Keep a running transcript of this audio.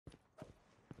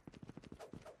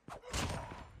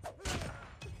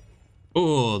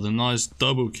Oh, the nice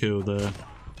double kill there.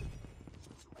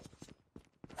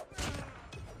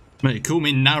 Mate, call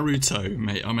me Naruto,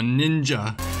 mate. I'm a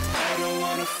ninja. I don't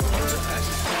wanna fall, I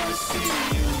just wanna see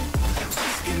you.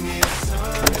 Just give me a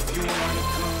sign if you wanna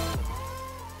come.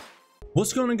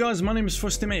 What's going on, guys? My name is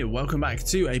Frosty, mate. Welcome back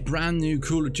to a brand new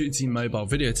Call of Duty Mobile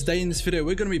video. Today in this video,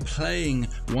 we're going to be playing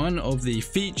one of the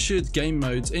featured game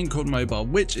modes in CoD Mobile,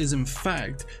 which is in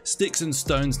fact Sticks and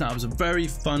Stones. Now, it's a very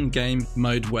fun game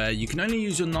mode where you can only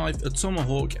use your knife, a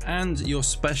tomahawk, and your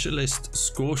specialist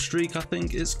score streak, I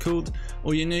think it's called,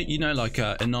 or you know, like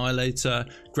Annihilator,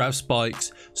 Grab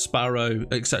Spikes, Sparrow,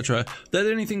 etc. They're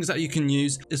the only things that you can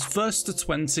use. It's first to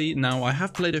 20. Now, I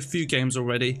have played a few games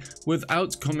already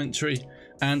without commentary,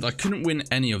 and I couldn't win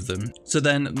any of them. So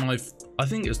then I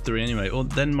think it's 3 anyway, or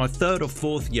then my 3rd or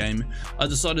 4th game, I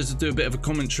decided to do a bit of a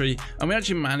commentary, and we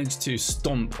actually managed to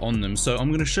stomp on them. So I'm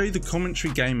going to show you the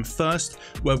commentary game first,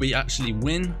 where we actually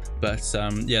win. But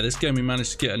yeah, this game we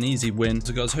managed to get an easy win.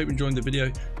 So guys, hope you enjoyed the video,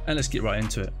 and let's get right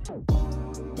into it.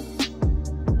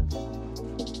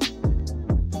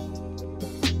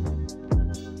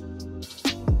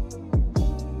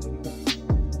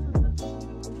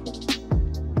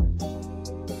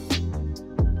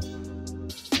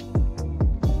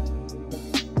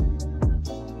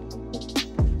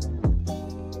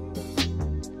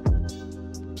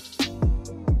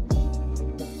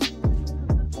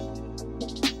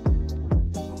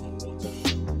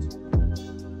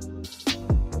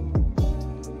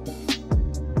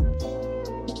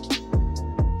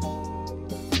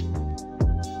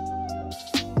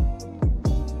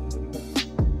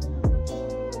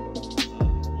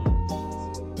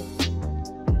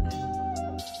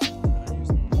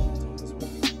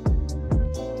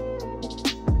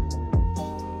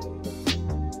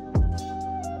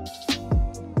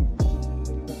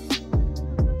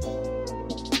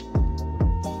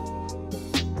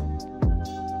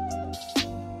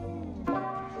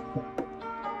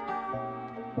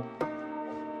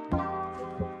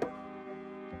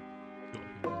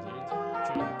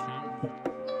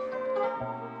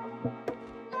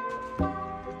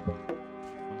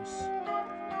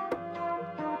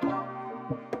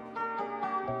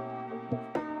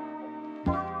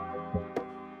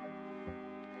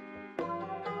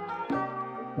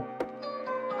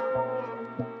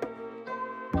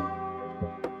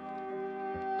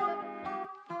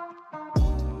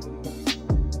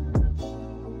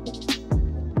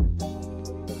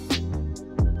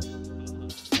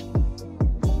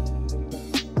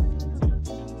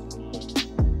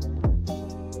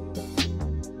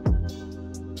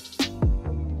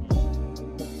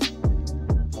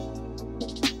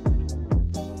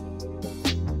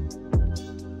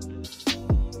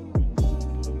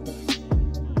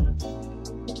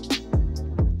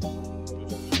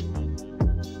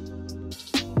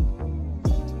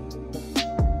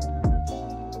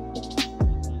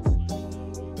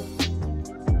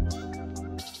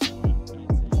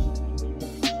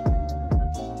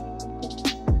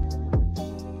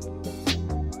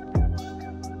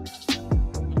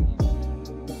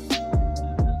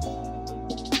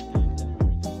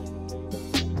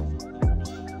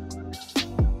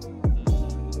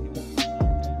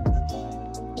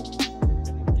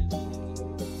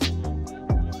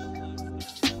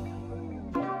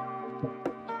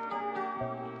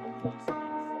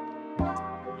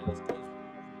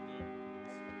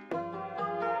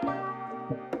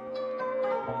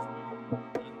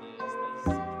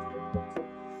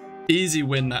 Easy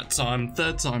win that time,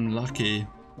 3rd time lucky.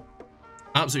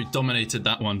 Absolutely dominated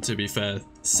that one, to be fair.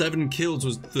 7 kills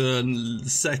was the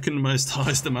 2nd most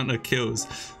highest amount of kills.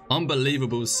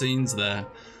 Unbelievable scenes there.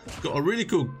 Got a really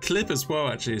cool clip as well,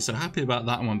 actually, so happy about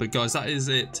that one. But guys, that is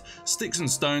it. Sticks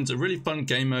and Stones, a really fun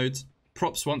game mode.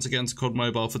 Props once again to CoD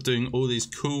Mobile for doing all these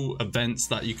cool events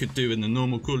that you could do in the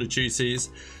normal Call of Duties.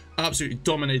 Absolutely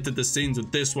dominated the scenes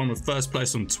with this one, with 1st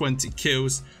place on 20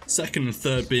 kills, 2nd and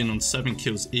 3rd being on 7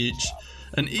 kills each.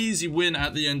 An easy win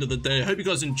at the end of the day. I hope you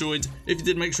guys enjoyed. If you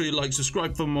did, make sure you like,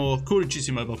 subscribe for more Call of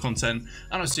Duty Mobile content,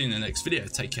 and I'll see you in the next video.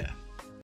 Take care.